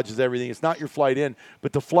 meals, lodges, everything. It's not your flight in,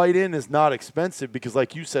 but the flight in is not expensive because,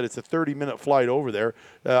 like you said, it's a 30-minute flight over there.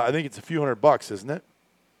 I think it's a few $100, isn't it?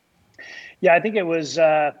 Yeah, I think it was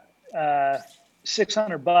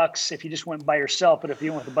 $600 if you just went by yourself, but if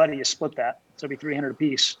you went with a buddy, you split that, so it'd be $300 a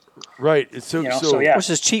piece. Right. So yeah, which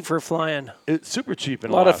is cheap for flying. It's super cheap in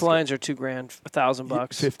a lot Alaska. of flyings are $2,000, $1,000,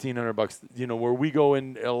 $1,500. Where we go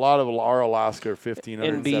in, a lot of our Alaska are $1,500.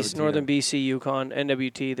 In northern BC, Yukon,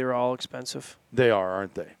 NWT, they're all expensive. They are,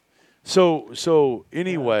 aren't they? So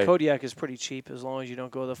anyway, Kodiak is pretty cheap as long as you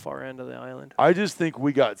don't go to the far end of the island. I just think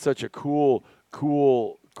we got such a cool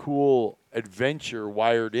adventure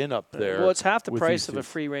wired in up there. Well, it's half the price of a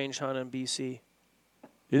free range hunt in BC.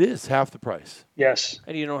 It is half the price. Yes.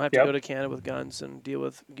 And you don't have to go to Canada with guns and deal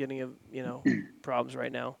with getting problems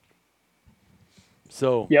right now.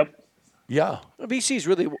 So. Yep. Yeah. BC is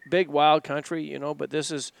really big, wild country, but this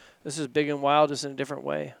is big and wild, just in a different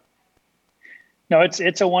way. No,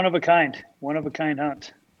 it's a one of a kind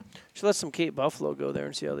hunt. Should let some Cape Buffalo go there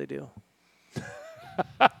and see how they do.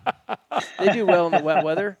 They do well in the wet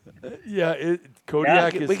weather. Yeah,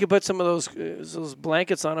 Kodiak we could put some of those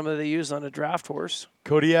blankets on them that they use on a draft horse.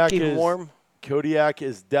 Kodiak keep them warm. Kodiak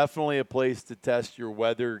is definitely a place to test your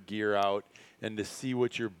weather gear out and to see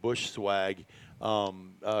what your bush swag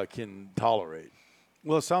can tolerate.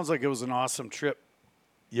 Well, it sounds like it was an awesome trip.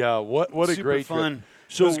 Yeah, what a Super great fun. trip.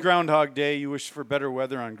 So it was Groundhog Day. You wish for better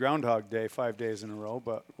weather on Groundhog Day 5 days in a row,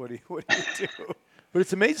 but what do you do? But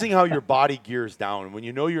it's amazing how your body gears down. When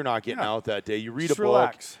you're not getting out that day, you read just a book.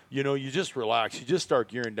 Relax. You just relax. You just start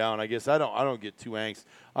gearing down. I guess I don't get too angst.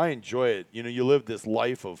 I enjoy it. You live this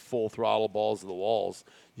life of full throttle, balls to the walls.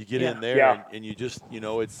 You get in there and you just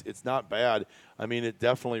it's not bad. I mean, it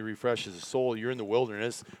definitely refreshes the soul. You're in the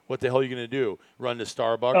wilderness. What the hell are you going to do? Run to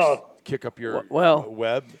Starbucks? Kick up your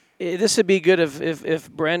web? This would be good if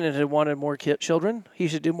Brandon had wanted more children. He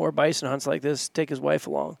should do more bison hunts like this. Take his wife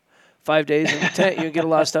along. 5 days in the tent, you get a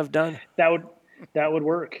lot of stuff done. That would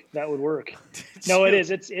work. No, it is.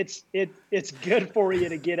 It's good for you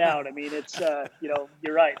to get out. I mean, it's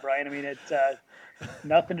you're right, Brian. I mean, it's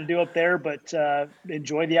nothing to do up there but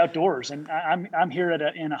enjoy the outdoors. And I'm here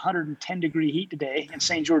in 110 degree heat today in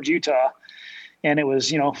St. George, Utah, and it was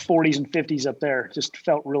 40s and 50s up there. Just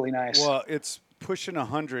felt really nice. Well, it's pushing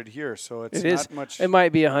 100 here, so it's not much. It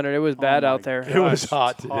might be 100. It was bad out there. It was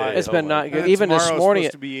hot today. It's been not good. Even this morning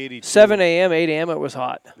at 7 a.m., 8 a.m., it was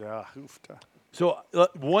hot. Yeah. So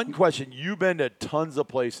one question. You've been to tons of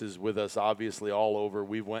places with us, obviously, all over.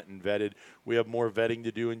 We've went and vetted. We have more vetting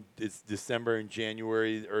to do in December and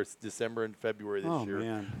January, or it's December and February this year.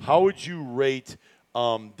 Man. How would you rate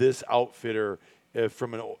this outfitter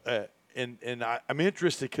from an and I'm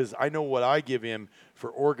interested because I know what I give him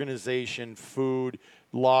for organization, food,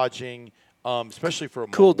 lodging, especially from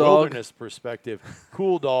a wilderness perspective.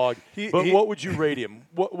 Cool dog. But what would you rate him?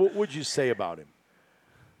 What would you say about him?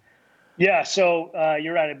 Yeah, so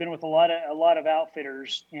you're right. I've been with a lot of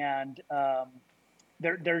outfitters, and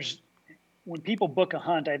there's when people book a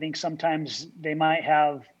hunt, I think sometimes they might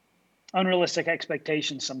have unrealistic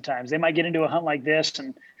expectations. Sometimes they might get into a hunt like this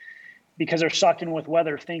and, because they're sucked in with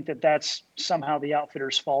weather, think that that's somehow the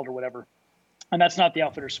outfitter's fault or whatever. And that's not the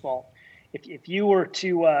outfitter's fault. If you were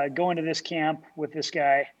to go into this camp with this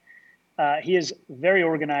guy, he is very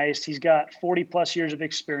organized. He's got 40 plus years of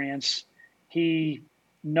experience. He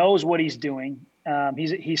knows what he's doing.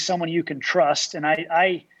 He's someone you can trust. And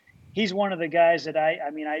he's one of the guys that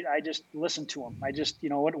I just listen to him. I just,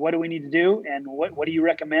 what do we need to do? And what do you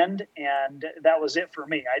recommend? And that was it for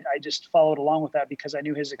me. I just followed along with that because I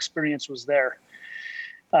knew his experience was there.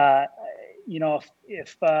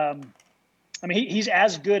 He's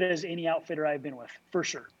as good as any outfitter I've been with, for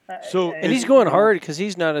sure. And he's going hard because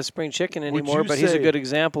he's not a spring chicken anymore, but he's a good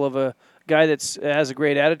example of a guy that has a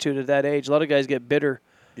great attitude at that age. A lot of guys get bitter.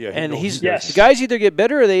 Yeah, and the guys either get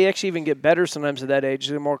bitter or they actually even get better sometimes at that age.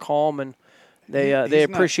 They're more calm and they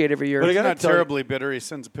appreciate every year. But he's not terribly bitter. He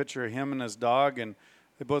sends a picture of him and his dog, and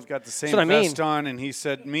they both got the same vest on. And he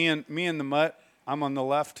said, "Me and the mutt, I'm on the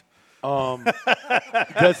left."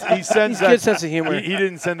 He sends He's good sense of humor. He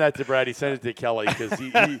didn't send that to Brad. He sent it to Kelly because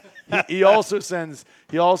he also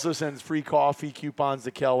sends free coffee coupons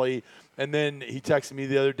to Kelly. And then he texted me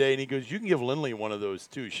the other day and he goes, "You can give Lindley one of those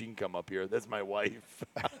too. She can come up here. That's my wife."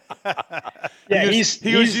 Yeah, he he's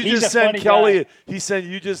just a send funny Kelly. guy. He said,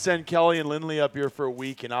 "You just send Kelly and Lindley up here for a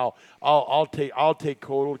week, and I'll take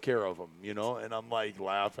total care of them." You know, and I'm like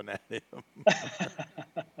laughing at him.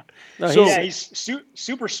 No, So- He's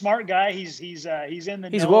super smart guy. He's in the.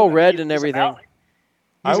 He's know. well read He's and a everything. mountain-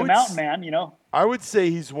 I He's a would mountain man, you know. I would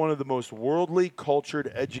say he's one of the most worldly,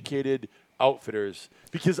 cultured, educated outfitters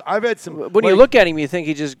because I've had some. When you look at him, you think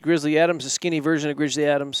he's just Grizzly Adams, a skinny version of Grizzly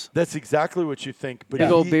Adams. That's exactly what you think. But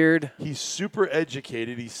Big old beard. He's super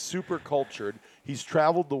educated. He's super cultured. He's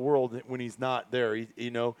traveled the world when he's not there.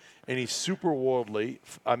 And he's super worldly.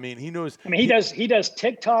 I mean, he knows. I mean, he does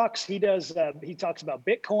TikToks. He talks about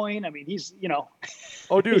Bitcoin. I mean, he's.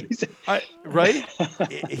 Oh, dude, right?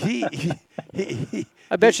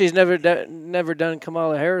 I bet she's never done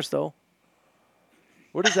Kamala Harris though.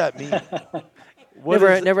 What does that mean?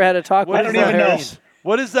 Never had a talk with I don't Kamala even know. Harris.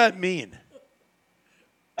 What does that mean?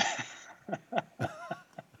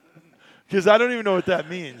 Because I don't even know what that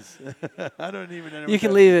means. I don't even know. You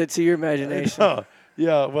can leave it to your imagination. No.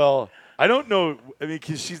 Yeah, well, I don't know. I mean,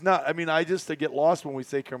 because she's not. I mean, I just get lost when we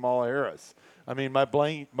say Kamala Harris. I mean, my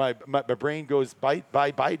brain goes by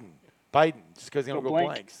Biden, just because you don't go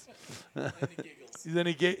blanks. Then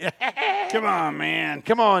he Come on, man.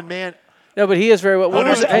 Come on, man. No, but he is very well. What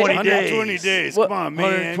was it? 120 days. What- Come on,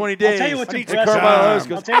 man. 120 days. I'll tell you what's I need impressive. Carmelo Harris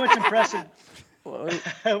goes, I'll tell you what's impressive.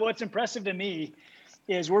 What's impressive to me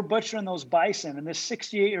is we're butchering those bison, and this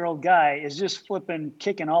 68-year-old guy is just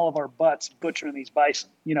kicking all of our butts, butchering these bison.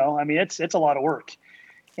 I mean, it's a lot of work.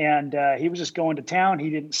 And he was just going to town. He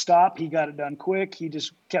didn't stop. He got it done quick. He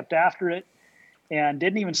just kept after it and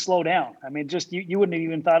didn't even slow down. I mean, just you wouldn't have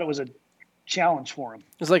even thought it was a challenge for him.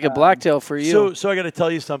 It's like a blacktail for you. So I got to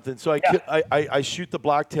tell you something. So I shoot the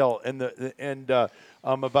blacktail and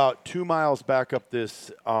I'm about 2 miles back up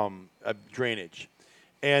this drainage,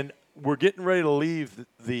 and we're getting ready to leave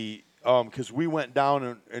the because we went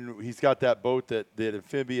down and he's got that boat that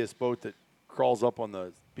amphibious boat that crawls up on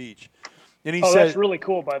the beach, and he said, that's really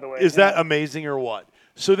cool, by the way. "Is that amazing or what?"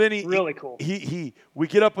 So then really cool. We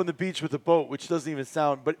get up on the beach with the boat, which doesn't even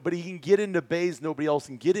sound, but he can get into bays nobody else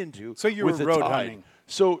can get into. So you with were the road tide. hunting.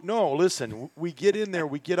 So no, listen, we get in there,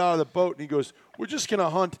 we get out of the boat, and he goes, "We're just gonna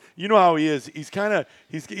hunt." You know how he is.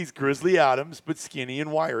 He's Grizzly Adams, but skinny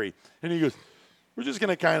and wiry. And he goes, "We're just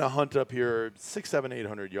gonna kind of hunt up here 600, 700,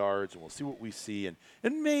 800 yards, and we'll see what we see, and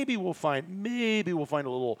maybe we'll find a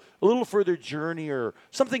little further journey or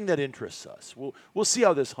something that interests us. We'll see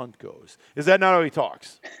how this hunt goes." Is that not how he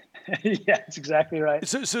talks? Yeah, that's exactly right.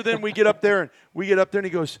 So then we get up there and he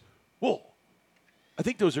goes, "Whoa, I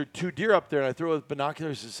think those are 2 deer up there." And I throw out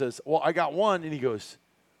binoculars and says, "Well, I got one." And he goes,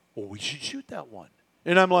 "Well, we should shoot that one."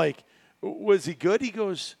 And I'm like, "Was he good?" He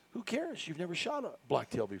goes, "Who cares? You've never shot a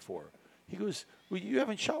blacktail before." He goes, "Well, you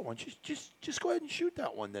haven't shot one. Just go ahead and shoot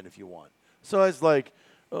that one then if you want." So I was like,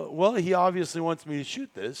 well, he obviously wants me to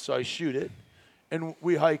shoot this, so I shoot it. And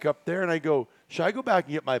we hike up there, and I go, "Should I go back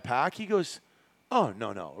and get my pack?" He goes, "Oh,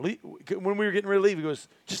 no. When we were getting ready to leave, he goes,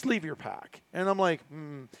 "Just leave your pack." And I'm like,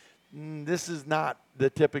 this is not the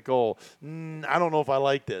typical, I don't know if I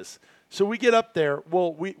like this. So we get up there.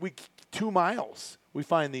 Well, we 2 miles, we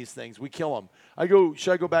find these things. We kill them. I go,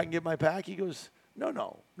 "Should I go back and get my pack?" He goes,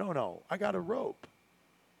 No. I got a rope.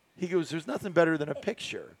 He goes, "There's nothing better than a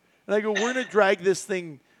picture." And I go, "We're going to drag this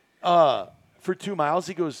thing for 2 miles."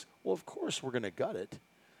 He goes, "Well, of course we're going to gut it."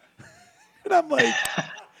 And I'm like,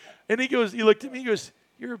 and he looked at me, he goes,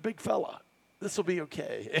 "You're a big fella. This will be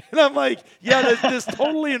okay." And I'm like, yeah, this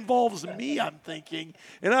totally involves me, I'm thinking.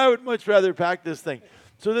 And I would much rather pack this thing.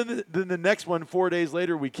 So then the next one, 4 days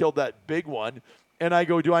later, we killed that big one. And I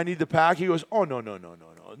go, "Do I need the pack?" He goes, "Oh, no.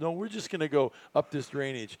 No, we're just going to go up this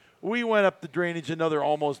drainage." We went up the drainage another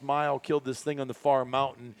almost mile, killed this thing on the far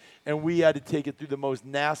mountain, and we had to take it through the most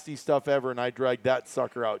nasty stuff ever, and I dragged that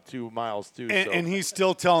sucker out 2 miles too. And he's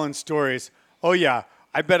still telling stories. "Oh, yeah,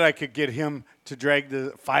 I bet I could get him to drag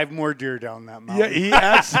the 5 more deer down that mountain."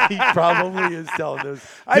 Yeah, he probably is telling those.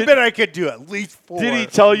 I bet I could do at least 4. Did he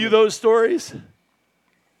tell you those stories?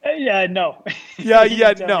 Yeah, no. Yeah, He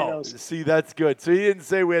didn't tell me no. those. See, that's good. So he didn't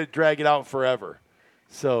say we had to drag it out forever.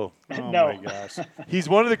 So Oh, No. my gosh. he's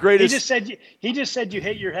one of the He greatest. just said you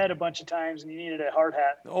hit your head a bunch of times and you needed a hard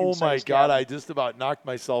hat. Oh inside my his God! cabin. I just about knocked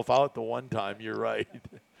myself out the one time. You're right.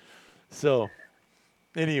 So,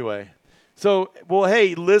 anyway, well,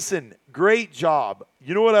 hey, listen, great job.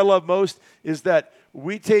 You know what I love most is that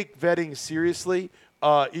we take vetting seriously.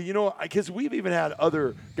 because we've even had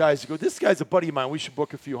other guys go, this guy's a buddy of mine. We should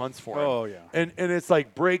book a few hunts for him. Oh, yeah. And it's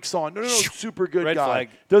like breaks on. No, super good Red guy. flag.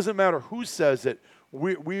 Doesn't matter who says it.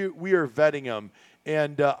 We are vetting him.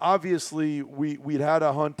 And obviously, we'd had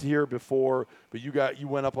a hunt here before, but you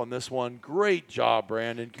went up on this one. Great job,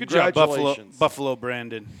 Brandon. Good job, Congratulations. Buffalo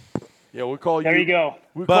Brandon. Yeah, we'll call you. There you go.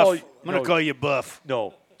 Buff. I'm going to call you Buff.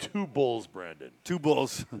 No, 2 Bulls, Brandon. 2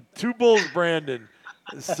 Bulls. 2 Bulls, Brandon.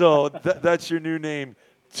 So that's your new name.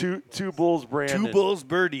 Two Bulls, Brandon. 2 Bulls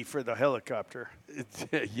Birdie for the helicopter.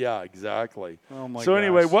 Yeah, exactly. Oh my So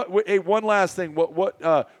anyway, gosh. hey, one last thing. What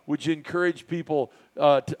would you encourage people?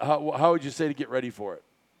 How would you say to get ready for it?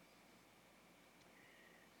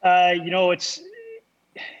 It's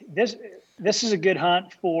this is a good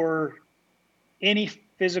hunt for any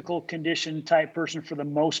physical condition type person for the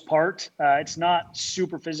most part. It's not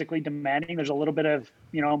super physically demanding. There's a little bit of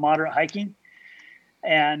moderate hiking,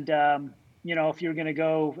 and if you're going to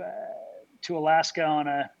go to Alaska on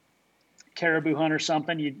a caribou hunt or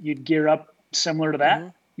something, you'd gear up similar to that.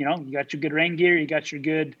 Mm-hmm. You got your good rain gear, you got your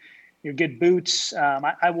good boots.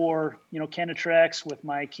 I wore Kenetrex with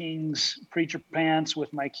my King's Preacher pants,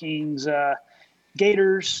 with my King's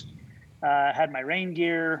gaiters. Had my rain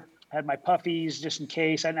gear, had my puffies just in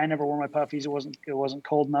case. I never wore my puffies. It wasn't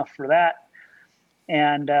cold enough for that,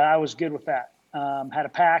 and I was good with that. Had a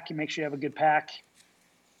pack. You make sure you have a good pack,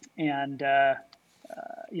 and yeah.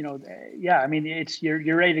 I mean,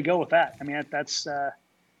 you're ready to go with that. I mean, that's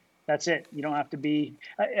it. You don't have to be.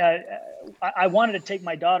 I wanted to take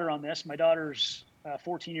my daughter on this. My daughter's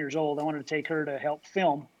 14 years old. I wanted to take her to help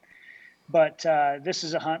film. But this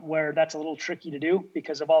is a hunt where that's a little tricky to do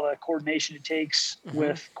because of all the coordination it takes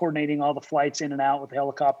with coordinating all the flights in and out with the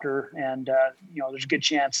helicopter. And, there's a good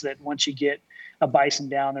chance that once you get a bison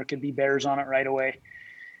down, there could be bears on it right away,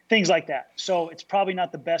 things like that. So it's probably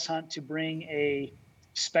not the best hunt to bring a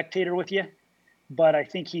spectator with you, but I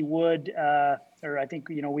think he would, or I think,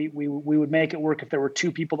 we would make it work if there were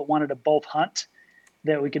 2 people that wanted to both hunt,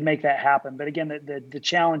 that we could make that happen. But again, the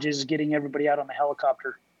challenge is getting everybody out on the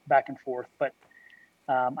helicopter back and forth. But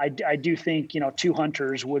I do think 2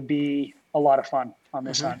 hunters would be a lot of fun on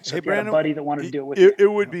this hunt. So if you had a buddy that wanted to do it with you,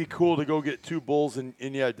 it would be cool to go get 2 bulls and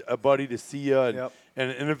you had a buddy to see you, and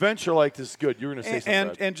an adventure like this is good. You're going to say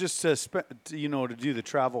something, and just to to do the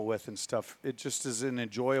travel with and stuff. It just is an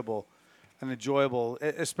enjoyable,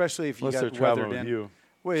 especially if you unless got they're traveling weathered with in. you.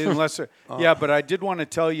 Wait, unless yeah, but I did want to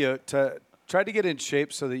tell you to try to get in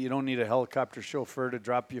shape so that you don't need a helicopter chauffeur to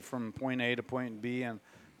drop you from point A to point B. And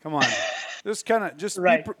come on, just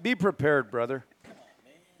right. be prepared, brother.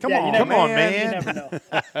 Come on, man. You never know.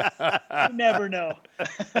 You never know.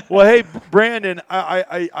 Well, hey, Brandon,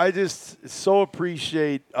 I just so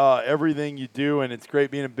appreciate everything you do, and it's great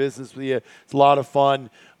being in business with you. It's a lot of fun.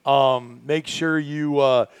 Make sure you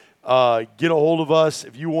get a hold of us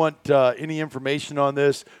if you want any information on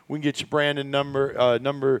this. We can get you Brandon's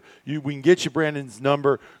number. We can get you Brandon's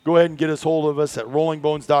number. Go ahead and get us hold of us at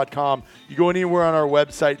rollingbones.com. You go anywhere on our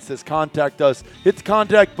website, it says contact us. Hit the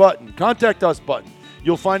contact us button.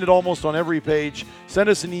 You'll find it almost on every page. Send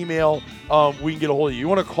us an email. We can get a hold of you. You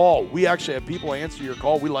want to call? We actually have people answer your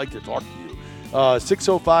call. We like to talk to you.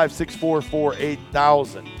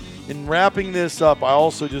 605-644-8000. In wrapping this up, I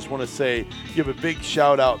also just want to give a big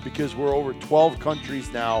shout out because we're over 12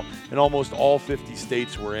 countries now and almost all 50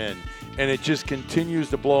 states we're in. And it just continues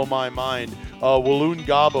to blow my mind.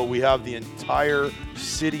 Wollongaba, we have the entire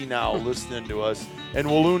city now listening to us. And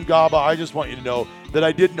Wollongaba, I just want you to know that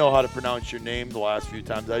I did know how to pronounce your name the last few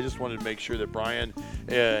times. I just wanted to make sure that Brian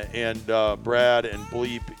and Brad and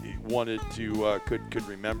Bleep wanted to could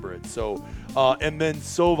remember it. So, and then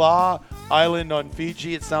Sova Island on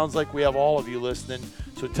Fiji. It sounds like we have all of you listening.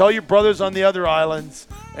 So tell your brothers on the other islands.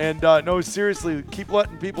 And no, seriously, keep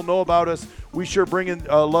letting people know about us. We sure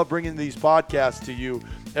love bringing these podcasts to you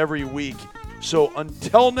every week. So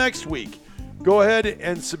until next week, go ahead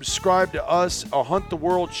and subscribe to us. Hunt the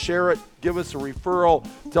World, share it, give us a referral,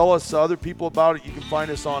 tell us other people about it. You can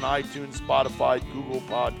find us on iTunes, Spotify, Google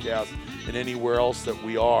Podcasts, and anywhere else that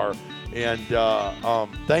we are. And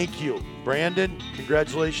thank you, Brandon.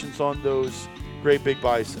 Congratulations on those great big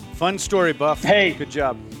bison. Fun story, Buff. Hey, good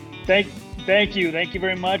job. Thank you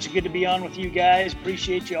very much. Good to be on with you guys.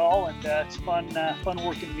 Appreciate you all, and it's fun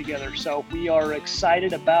working together. So we are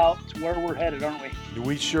excited about where we're headed, aren't we?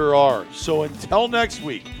 We sure are. So until next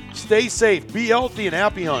week, stay safe, be healthy, and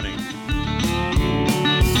happy hunting.